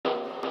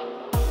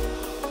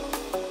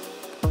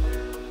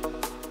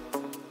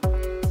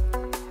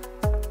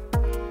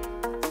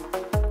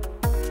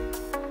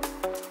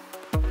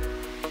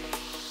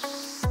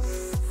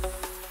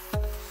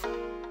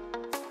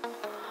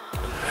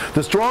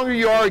The stronger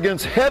you are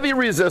against heavy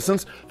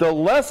resistance, the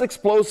less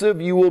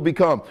explosive you will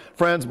become.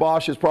 Franz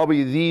Bosch is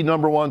probably the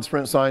 #1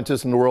 sprint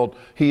scientist in the world.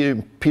 He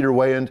and Peter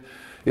Weyand.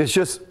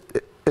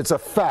 It's a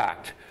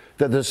fact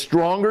that the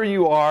stronger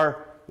you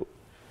are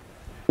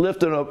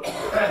lifting up,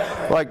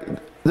 like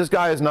this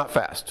guy is not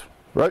fast,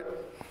 right?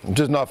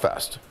 Just not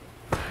fast.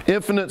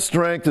 Infinite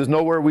strength is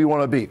nowhere we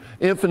want to be.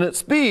 Infinite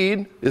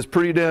speed is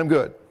pretty damn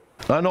good.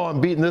 I know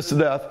I'm beating this to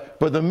death,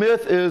 but the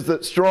myth is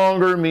that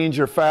stronger means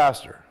you're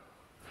faster.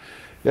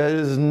 That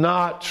is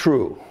not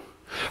true.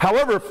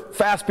 However,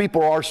 fast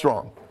people are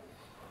strong.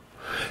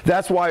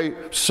 That's why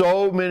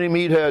so many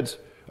meatheads,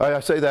 I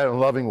say that in a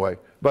loving way,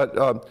 but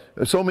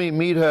so many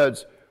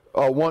meatheads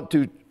want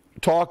to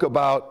talk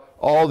about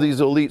all these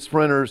elite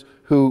sprinters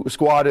who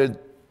squatted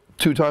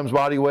 2 times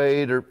body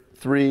weight or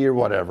 3 or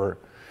whatever.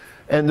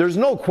 And there's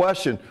no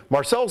question,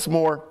 Marcel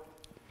S'more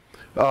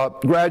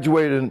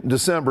graduated in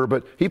December,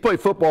 but he played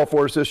football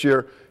for us this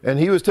year, and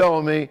he was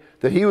telling me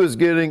that he was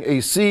getting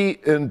a C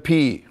in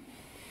PE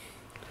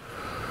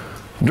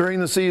during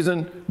the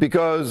season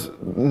because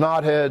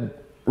knothead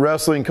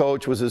wrestling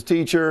coach was his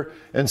teacher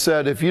and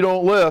said, if you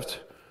don't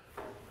lift,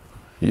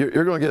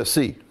 you're going to get a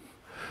C.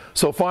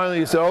 So finally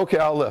he said, okay,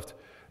 I'll lift.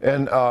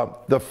 And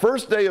the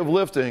first day of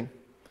lifting,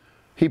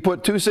 he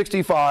put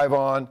 265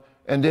 on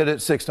and did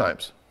it 6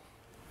 times.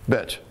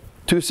 Bench.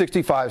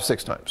 265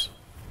 6 times.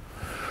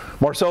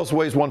 Marcel's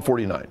weighs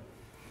 149.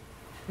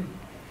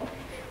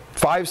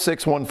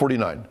 5'6",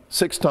 149.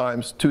 6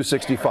 times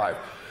 265.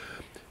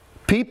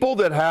 People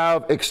that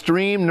have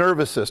extreme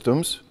nervous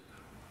systems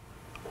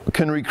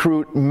can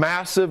recruit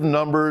massive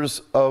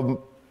numbers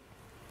of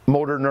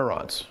motor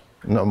neurons.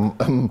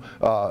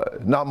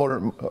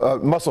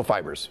 Muscle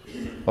fibers.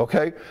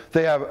 Okay?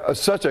 They have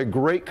such a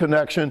great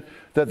connection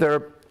that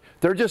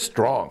they're just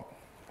strong.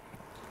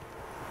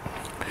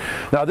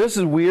 Now this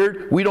is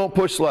weird. We don't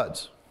push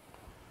sleds.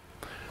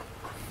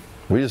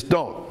 We just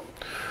don't.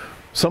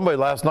 Somebody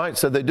last night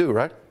said they do,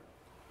 right?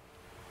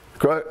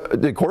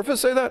 Did Corfus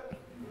say that?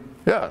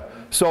 Yeah.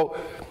 So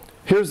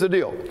here's the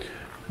deal.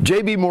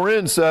 J.B.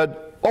 Morin said,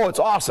 oh, it's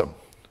awesome.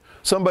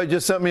 Somebody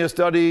just sent me a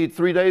study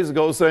 3 days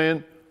ago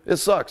saying it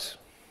sucks.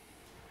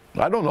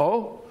 I don't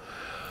know.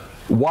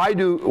 Why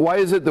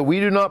is it that we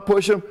do not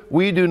push them?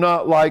 We do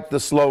not like the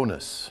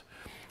slowness.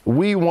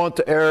 We want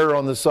to err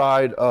on the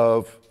side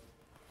of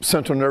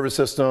central nervous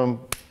system,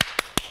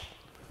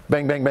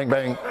 bang, bang, bang,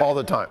 bang, all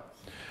the time.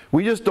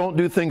 We just don't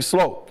do things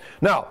slow.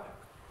 Now,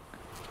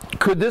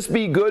 could this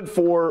be good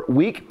for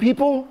weak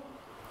people?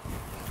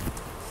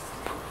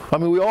 I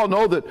mean, we all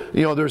know that,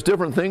 there's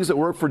different things that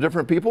work for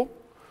different people.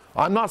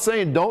 I'm not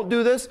saying don't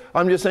do this.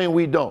 I'm just saying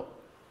we don't.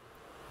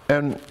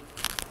 And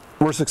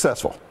we're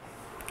successful.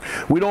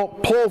 We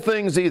don't pull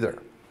things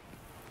either.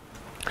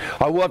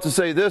 I will have to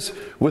say this,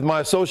 with my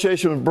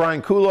association with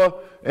Brian Kula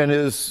and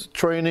his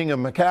training of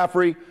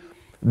McCaffrey,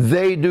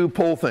 they do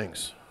pull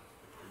things.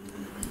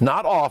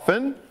 Not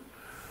often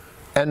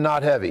and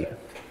not heavy.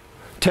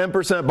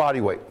 10%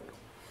 body weight.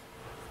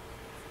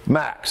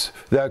 Max.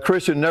 That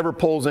Christian never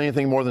pulls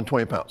anything more than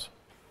 20 pounds.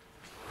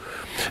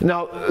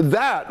 Now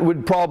that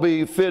would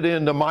probably fit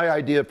into my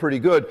idea pretty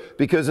good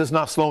because it's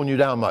not slowing you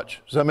down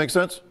much. Does that make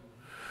sense?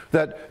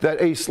 That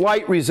a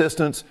slight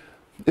resistance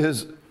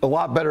is a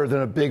lot better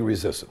than a big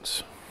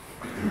resistance.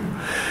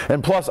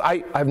 And plus,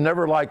 I've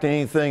never liked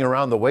anything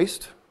around the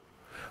waist.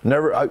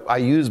 I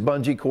used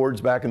bungee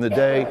cords back in the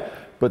day,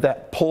 but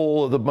that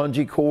pull of the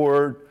bungee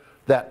cord,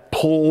 that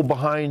pull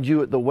behind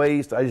you at the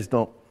waist, I just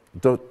don't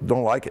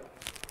like it.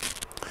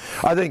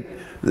 I think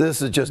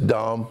this is just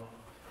dumb.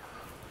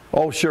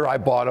 Oh, sure, I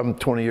bought them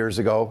 20 years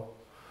ago,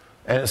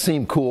 and it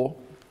seemed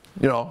cool.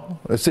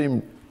 It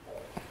seemed,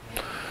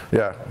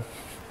 yeah.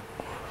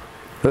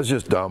 That's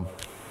just dumb.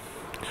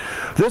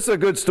 This is a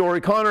good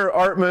story. Connor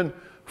Artman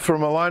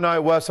from Illini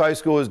West High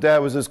School, his dad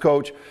was his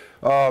coach.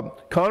 Connor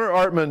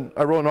Artman,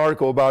 I wrote an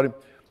article about him.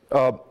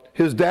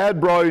 His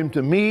dad brought him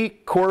to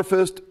me,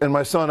 Corfist, and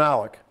my son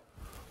Alec.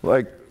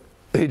 Like,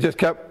 he just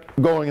kept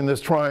going in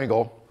this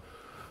triangle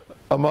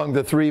among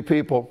the 3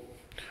 people.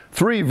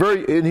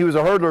 And he was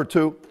a hurdler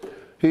too.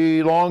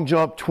 He long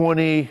jumped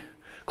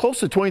close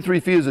to 23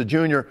 feet as a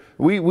junior.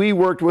 We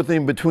worked with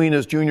him between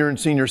his junior and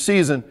senior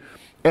season.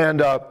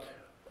 And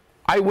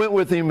I went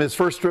with him his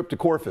first trip to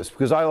Corfus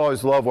because I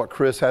always love what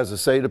Chris has to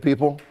say to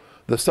people.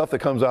 The stuff that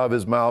comes out of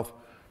his mouth,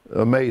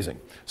 amazing.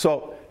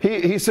 So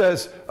he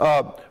says,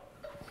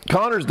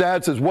 Connor's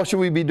dad says, what should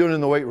we be doing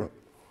in the weight room?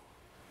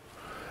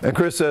 And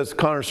Chris says,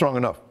 Connor's strong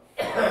enough.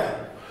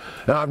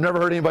 And I've never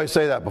heard anybody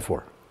say that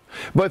before.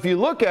 But if you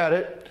look at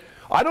it,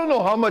 I don't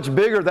know how much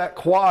bigger that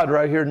quad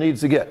right here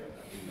needs to get.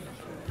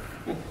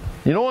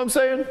 You know what I'm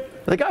saying?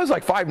 The guy's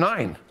like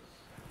 5'9",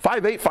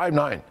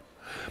 5'8",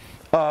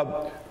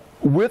 5'9".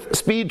 With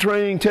speed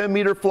training,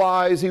 10-meter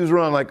flies, he was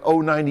running like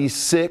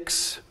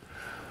 0.96.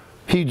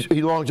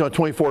 He long jumped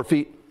 24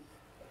 feet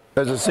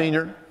as a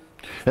senior.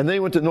 And then he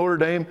went to Notre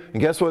Dame,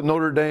 and guess what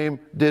Notre Dame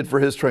did for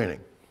his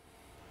training?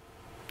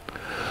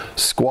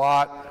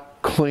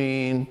 Squat,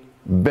 clean,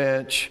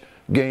 bench,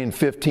 gain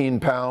 15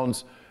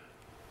 pounds.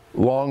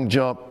 long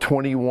jump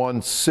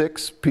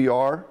 21.6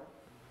 PR.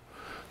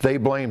 They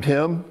blamed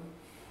him.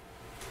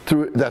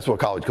 That's what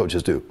college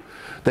coaches do.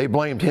 They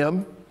blamed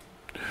him.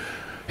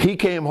 He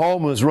came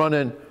home and was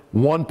running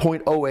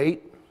 1.08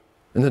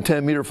 in the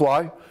 10-meter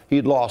fly.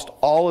 He'd lost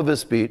all of his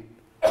speed,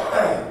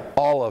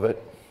 all of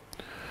it,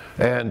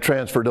 and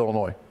transferred to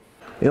Illinois.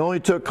 It only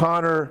took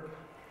Connor,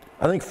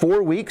 I think,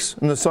 4 weeks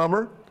in the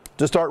summer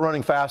to start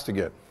running fast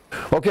again.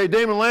 Okay,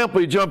 Damon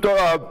Lampley jumped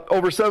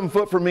over 7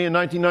 foot for me in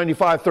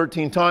 1995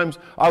 13 times.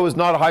 I was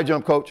not a high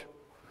jump coach,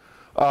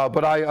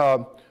 but I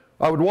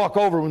would walk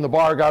over when the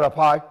bar got up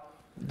high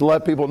to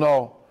let people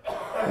know,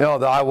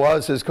 that I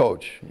was his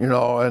coach,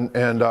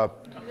 and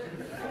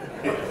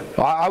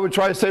I would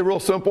try to say real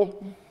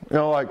simple,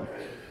 like,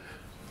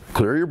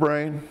 clear your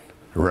brain,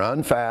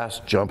 run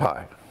fast, jump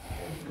high.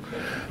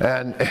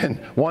 And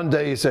one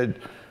day he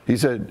said,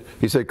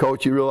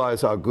 Coach, you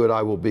realize how good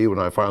I will be when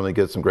I finally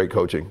get some great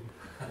coaching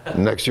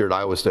next year at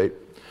Iowa State.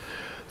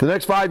 The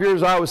next 5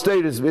 years at Iowa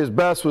State, his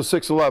best was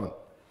 6'11".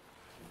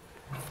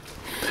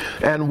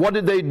 And what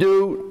did they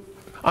do?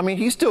 I mean,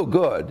 he's still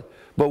good,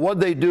 but what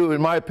did they do,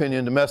 in my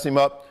opinion, to mess him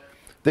up?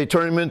 They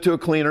turned him into a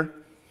cleaner.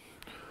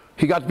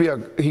 He got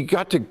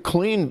to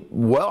clean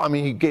well. I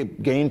mean, he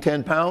gained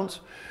 10 pounds.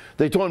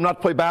 They told him not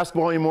to play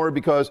basketball anymore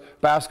because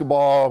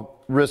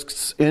basketball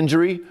risks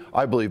injury.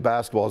 I believe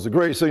basketball is the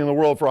greatest thing in the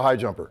world for a high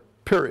jumper,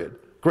 period.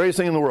 Greatest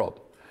thing in the world.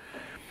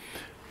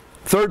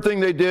 Third thing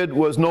they did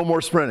was no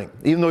more sprinting.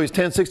 Even though he's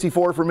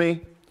 10.64 for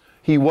me,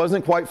 he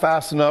wasn't quite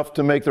fast enough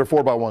to make their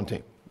 4x1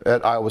 team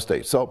at Iowa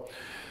State. So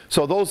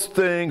those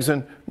things,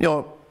 and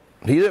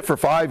he did it for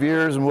 5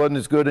 years and wasn't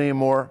as good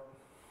anymore.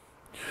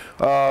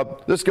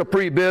 This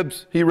Capri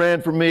Bibbs, he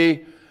ran for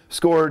me,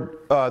 scored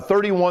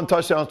 31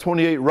 touchdowns,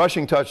 28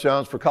 rushing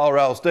touchdowns for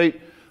Colorado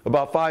State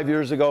about 5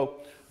 years ago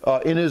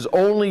in his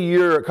only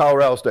year at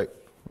Colorado State.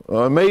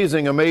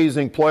 Amazing,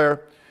 amazing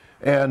player.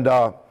 And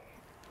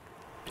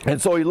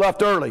so he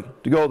left early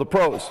to go to the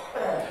pros.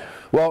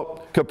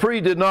 Well, Capri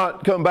did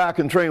not come back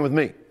and train with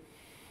me.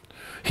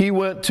 He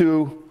went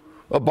to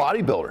a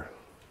bodybuilder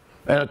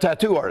and a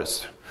tattoo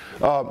artist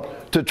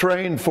to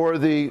train for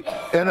the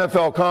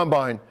NFL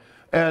Combine.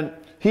 And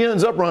he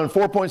ends up running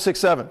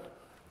 4.67.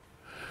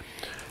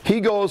 He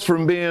goes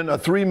from being a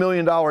 $3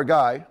 million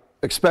guy,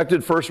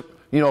 expected first,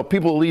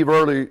 people leave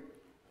early,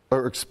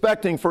 or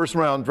expecting first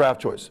round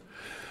draft choice.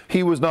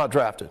 He was not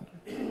drafted.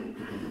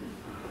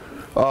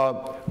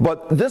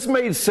 But this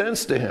made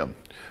sense to him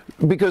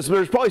because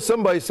there's probably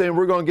somebody saying,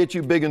 we're going to get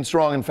you big and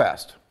strong and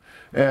fast.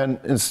 And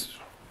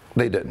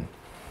they didn't.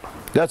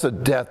 That's a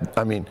death.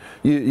 I mean,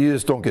 you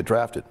just don't get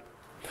drafted.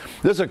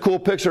 This is a cool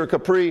picture of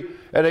Capri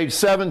at age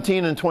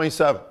 17 and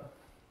 27.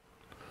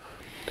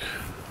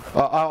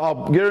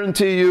 I'll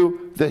guarantee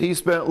you that he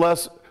spent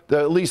that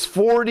at least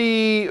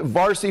 40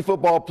 varsity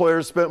football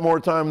players spent more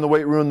time in the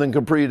weight room than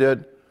Capri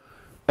did,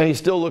 and he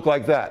still looked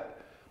like that.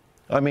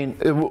 I mean,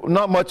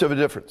 not much of a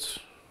difference.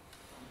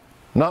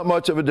 Not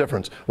much of a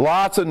difference.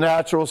 Lots of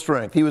natural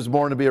strength. He was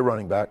born to be a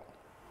running back.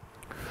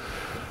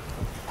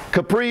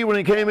 Capri, when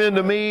he came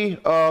into me,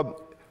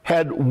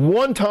 had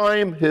one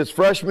time his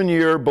freshman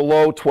year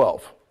below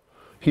 12.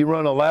 He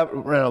ran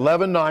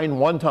 11.9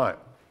 one time.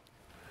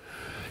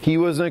 He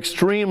was an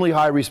extremely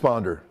high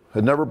responder.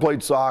 Had never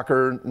played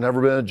soccer,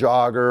 never been a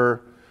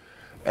jogger,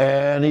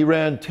 and he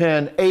ran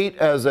 10.8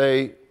 as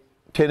a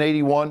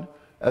 10.81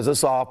 as a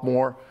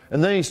sophomore,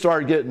 and then he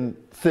started getting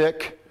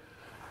thick,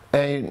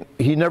 and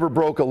he never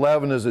broke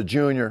 11 as a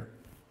junior.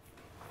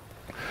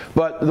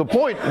 But the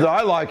point that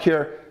I like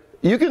here,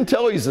 you can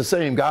tell he's the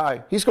same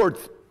guy. He scored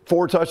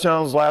 4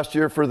 touchdowns last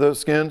year for the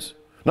Skins.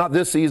 Not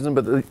this season,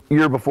 but the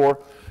year before.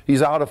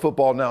 He's out of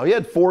football now. He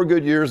had 4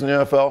 good years in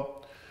the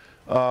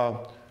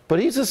NFL. But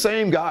he's the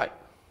same guy.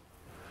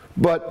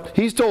 But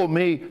he's told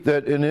me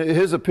that in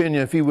his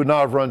opinion, if he would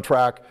not have run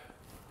track,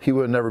 he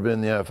would have never been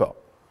in the NFL.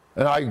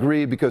 And I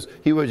agree because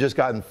he would have just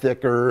gotten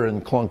thicker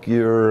and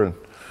clunkier.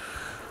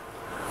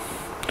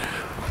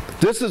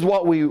 This is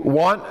what we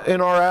want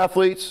in our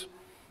athletes.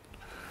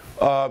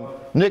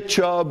 Nick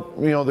Chubb,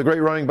 the great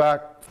running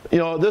back.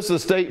 This is a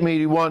state meet.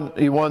 He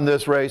won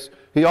this race.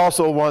 He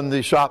also won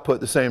the shot put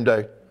the same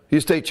day.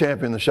 He's state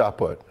champion in the shot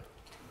put.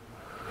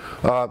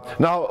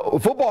 Now,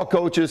 football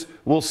coaches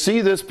will see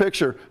this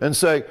picture and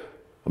say,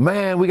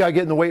 man, we got to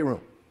get in the weight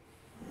room.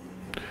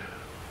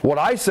 What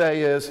I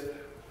say is,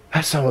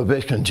 that son of a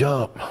bitch can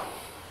jump.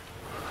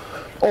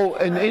 Oh,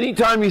 and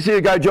anytime you see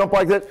a guy jump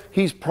like that,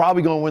 he's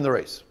probably going to win the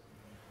race.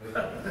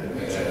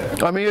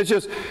 I mean, it's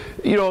just,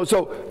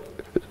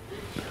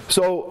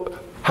 so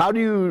how do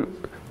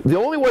you, the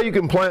only way you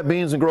can plant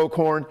beans and grow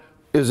corn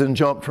is in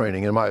jump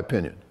training, in my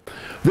opinion.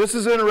 This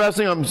is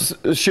interesting. I'm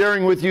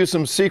sharing with you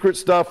some secret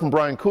stuff from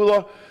Brian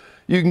Kula.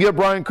 You can get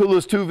Brian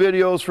Kula's 2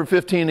 videos for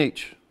 $15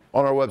 each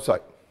on our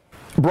website.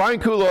 Brian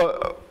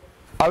Kula,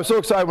 I was so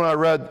excited when I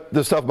read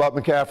this stuff about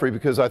McCaffrey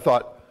because I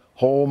thought,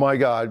 oh my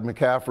God,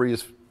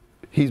 McCaffrey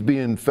he's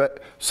being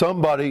fed.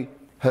 Somebody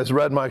has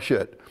read my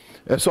shit.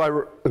 And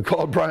so I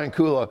called Brian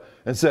Kula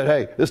and said,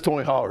 hey, this is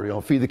Tony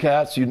Holler, feed the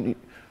cats? He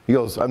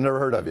goes, I've never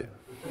heard of you.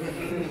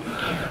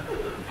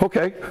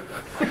 Okay.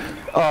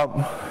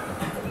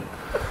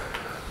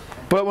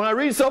 But when I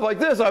read stuff like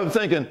this, I'm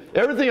thinking,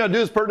 everything I do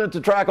is pertinent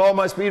to track. All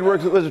my speed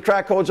work with a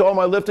track coach, all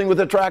my lifting with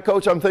a track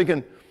coach. I'm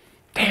thinking,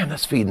 damn,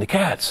 that's feeding the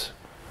cats.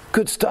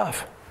 Good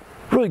stuff.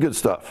 Really good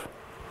stuff.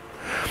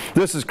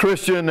 This is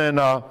Christian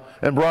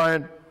and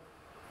Brian.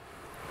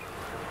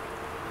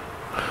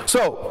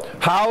 So,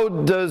 how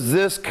does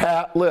this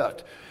cat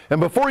lift?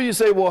 And before you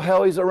say, well,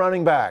 hell, he's a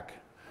running back.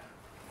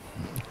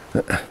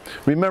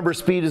 Remember,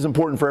 speed is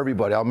important for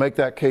everybody. I'll make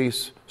that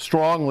case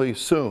strongly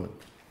soon.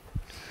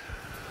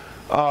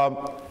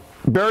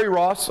 Barry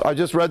Ross, I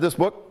just read this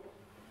book,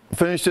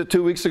 finished it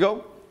 2 weeks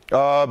ago.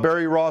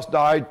 Barry Ross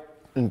died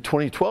in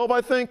 2012,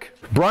 I think.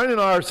 Brian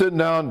and I are sitting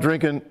down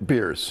drinking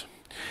beers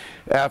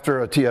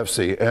after a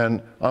TFC,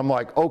 and I'm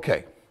like,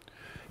 okay,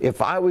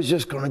 if I was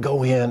just going to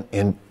go in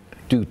and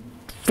do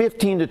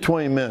 15 to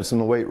 20 minutes in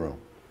the weight room,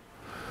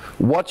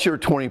 what's your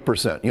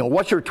 20%? You know,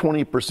 what's your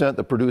 20%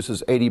 that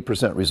produces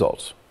 80%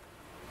 results?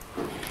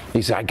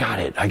 He said,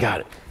 I got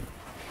it.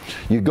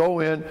 You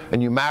go in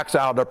and you max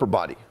out upper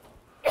body.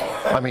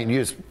 I mean, you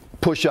just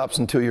push-ups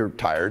until you're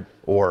tired,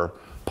 or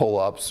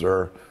pull-ups,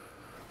 or,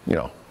 you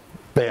know,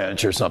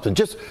 bench or something.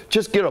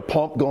 Just get a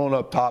pump going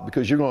up top,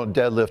 because you're going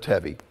to deadlift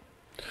heavy.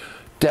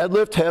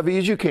 Deadlift heavy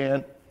as you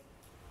can.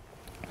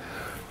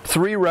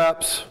 3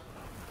 reps,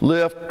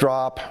 lift,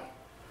 drop,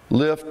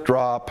 lift,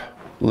 drop,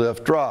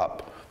 lift,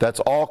 drop. That's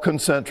all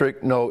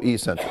concentric, no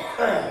eccentric.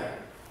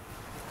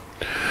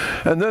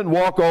 And then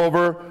walk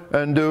over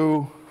and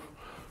do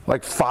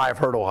like 5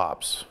 hurdle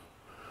hops,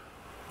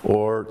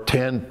 or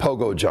 10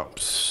 pogo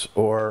jumps,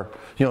 or,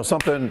 you know,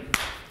 something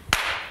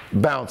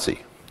bouncy.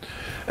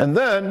 And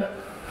then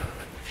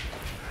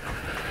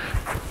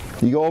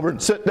you go over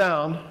and sit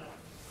down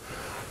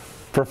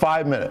for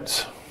 5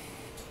 minutes.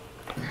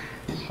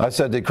 I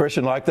said, did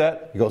Christian like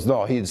that? He goes,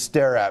 no, he'd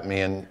stare at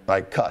me and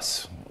like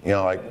cuss, you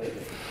know, like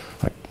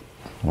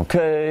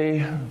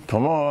okay,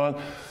 come on.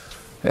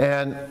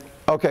 And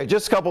okay,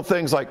 just a couple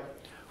things, like,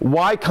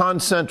 why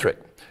concentric?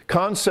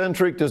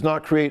 Concentric does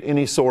not create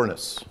any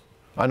soreness.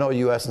 I know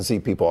you S&C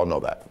people all know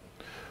that,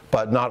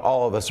 but not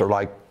all of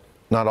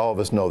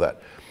us know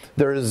that.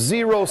 There is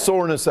 0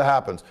 soreness that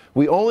happens.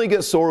 We only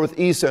get sore with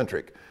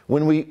eccentric.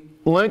 When we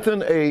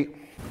lengthen a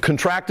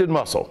contracted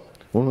muscle,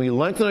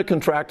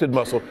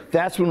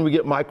 that's when we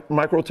get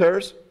micro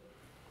tears.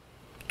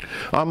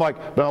 I'm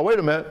like, now wait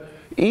a minute.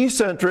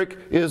 Eccentric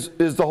is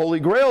the holy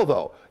grail,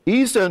 though.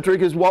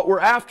 Eccentric is what we're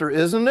after,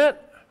 isn't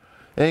it?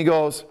 And he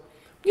goes,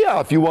 yeah,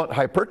 if you want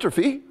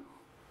hypertrophy,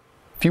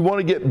 if you want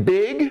to get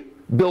big,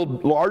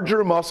 build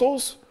larger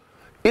muscles,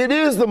 it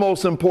is the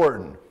most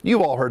important.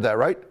 You've all heard that,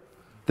 right?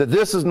 That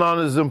this is not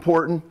as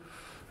important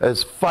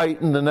as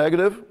fighting the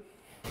negative.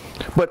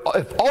 But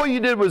if all you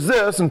did was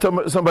this and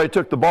somebody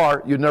took the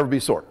bar, you'd never be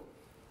sore.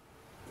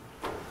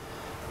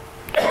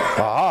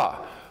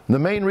 The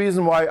main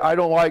reason why I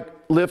don't like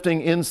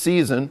lifting in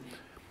season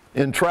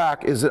in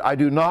track is that I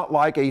do not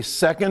like a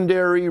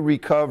secondary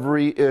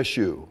recovery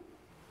issue.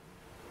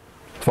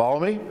 Follow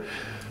me?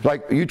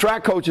 Like, you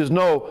track coaches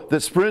know that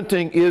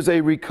sprinting is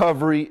a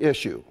recovery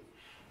issue.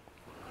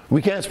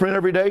 We can't sprint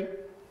every day.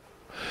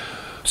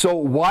 So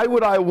why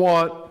would I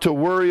want to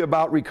worry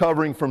about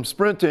recovering from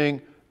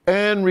sprinting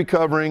and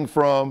recovering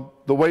from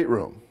the weight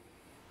room,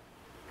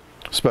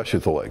 especially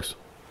with the legs?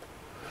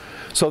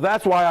 So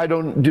that's why I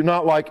do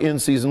not like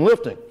in-season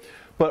lifting.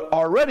 But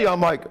already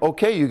I'm like,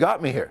 okay, you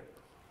got me here.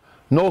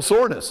 No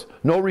soreness,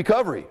 no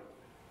recovery.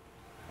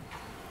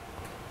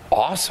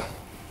 Awesome.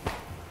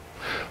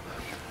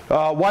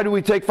 Why do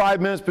we take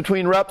 5 minutes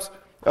between reps?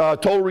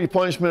 Total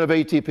replenishment of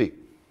ATP.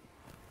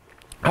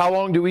 How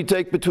long do we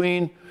take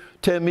between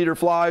 10-meter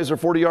flies or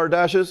 40-yard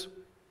dashes?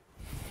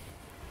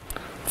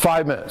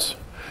 5 minutes.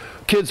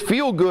 Kids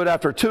feel good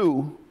after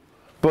 2,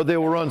 but they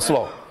will run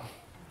slow.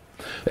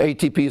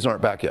 ATPs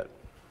aren't back yet.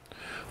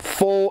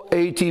 Full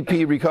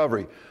ATP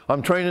recovery.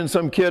 I'm training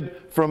some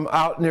kid from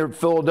out near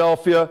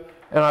Philadelphia,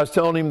 and I was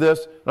telling him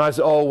this, and I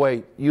said, oh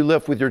wait, you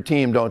lift with your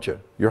team, don't you?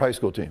 Your high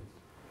school team.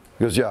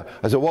 He goes, yeah.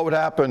 I said, what would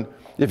happen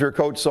if your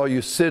coach saw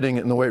you sitting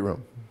in the weight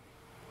room?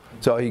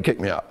 So he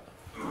kicked me out.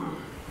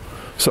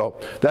 So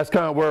that's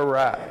kind of where we're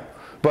at.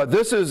 But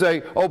this is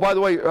a, oh, by the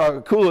way,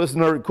 Kula, this is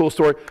another cool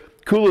story.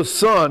 Kula's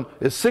son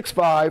is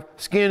 6'5",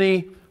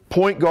 skinny,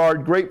 point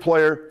guard, great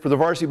player for the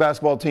varsity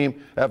basketball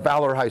team at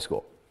Valor High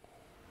School.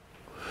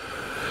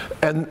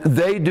 And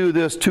they do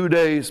this 2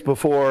 days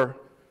before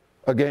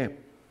a game.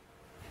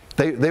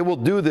 They will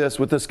do this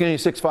with the skinny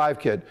 6'5"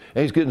 kid,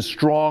 and he's getting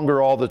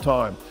stronger all the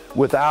time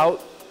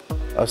without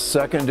a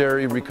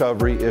secondary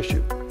recovery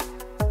issue.